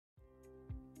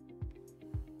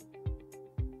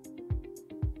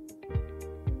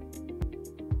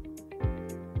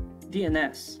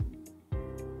DNS.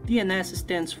 DNS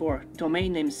stands for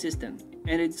Domain Name System,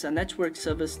 and it's a network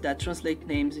service that translates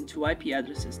names into IP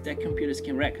addresses that computers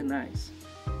can recognize.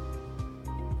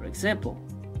 For example,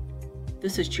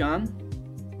 this is John,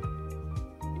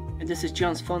 and this is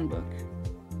John's phone book.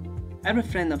 Every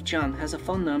friend of John has a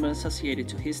phone number associated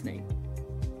to his name.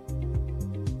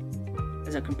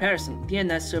 As a comparison,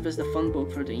 DNS serves the phone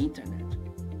book for the internet,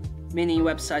 meaning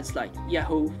websites like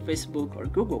Yahoo, Facebook, or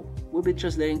Google will be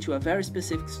translating to a very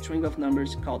specific string of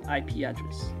numbers called IP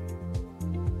address.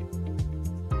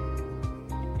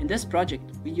 In this project,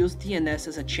 we use DNS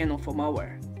as a channel for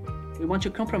malware. We want to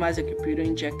compromise a computer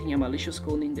injecting a malicious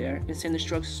code in there and send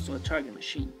instructions to a target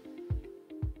machine.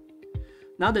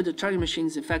 Now that the target machine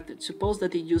is infected, suppose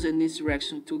that the user needs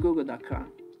direction to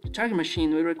google.com. The target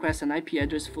machine will request an IP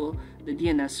address for the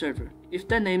DNS server. If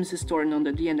that name is stored on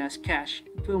the DNS cache,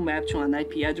 it will map to an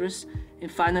IP address,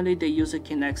 and finally the user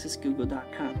can access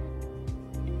google.com.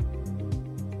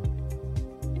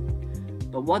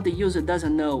 But what the user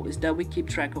doesn't know is that we keep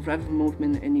track of every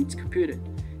movement in its computer,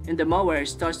 and the malware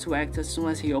starts to act as soon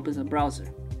as he opens a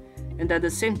browser. And at the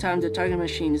same time the target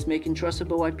machine is making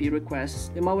trustable IP requests,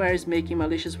 the malware is making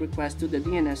malicious requests to the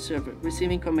DNS server,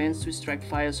 receiving commands to extract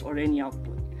files or any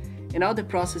output. And all the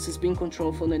process is being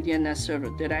controlled from the DNS server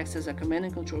that acts as a command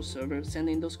and control server,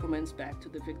 sending those commands back to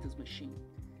the victim's machine.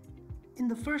 In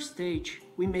the first stage,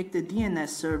 we make the DNS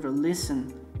server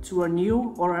listen to a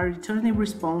new or a returning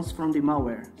response from the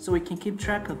malware, so we can keep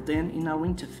track of them in our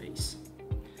interface.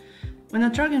 When a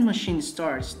target machine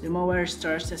starts, the malware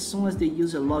starts as soon as the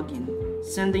user login,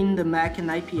 sending the MAC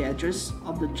and IP address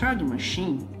of the target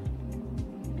machine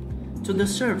to the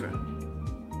server,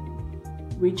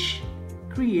 which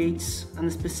creates a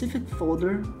specific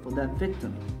folder for that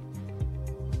victim.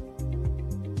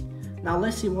 Now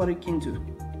let's see what it can do.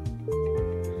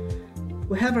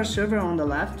 We have our server on the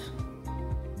left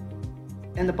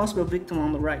and the possible victim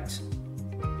on the right.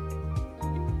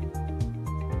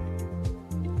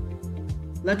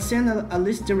 Let's send a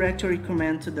list directory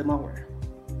command to the malware.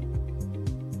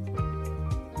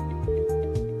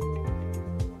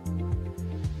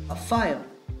 A file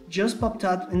just popped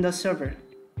up in the server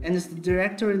and is the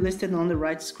directory listed on the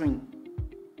right screen.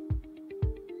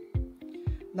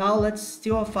 Now let's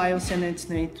steal a file, send its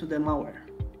name to the malware.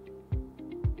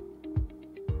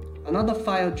 Another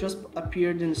file just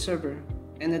appeared in the server,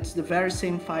 and it's the very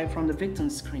same file from the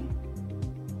victim's screen.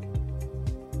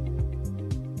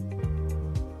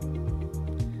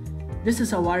 This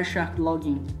is a Wireshark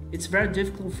login. It's very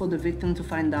difficult for the victim to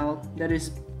find out that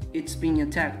it's being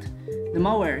attacked. The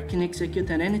malware can execute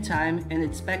at any time, and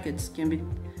its packets can be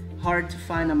hard to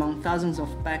find among thousands of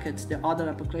packets that other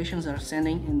applications are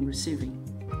sending and receiving.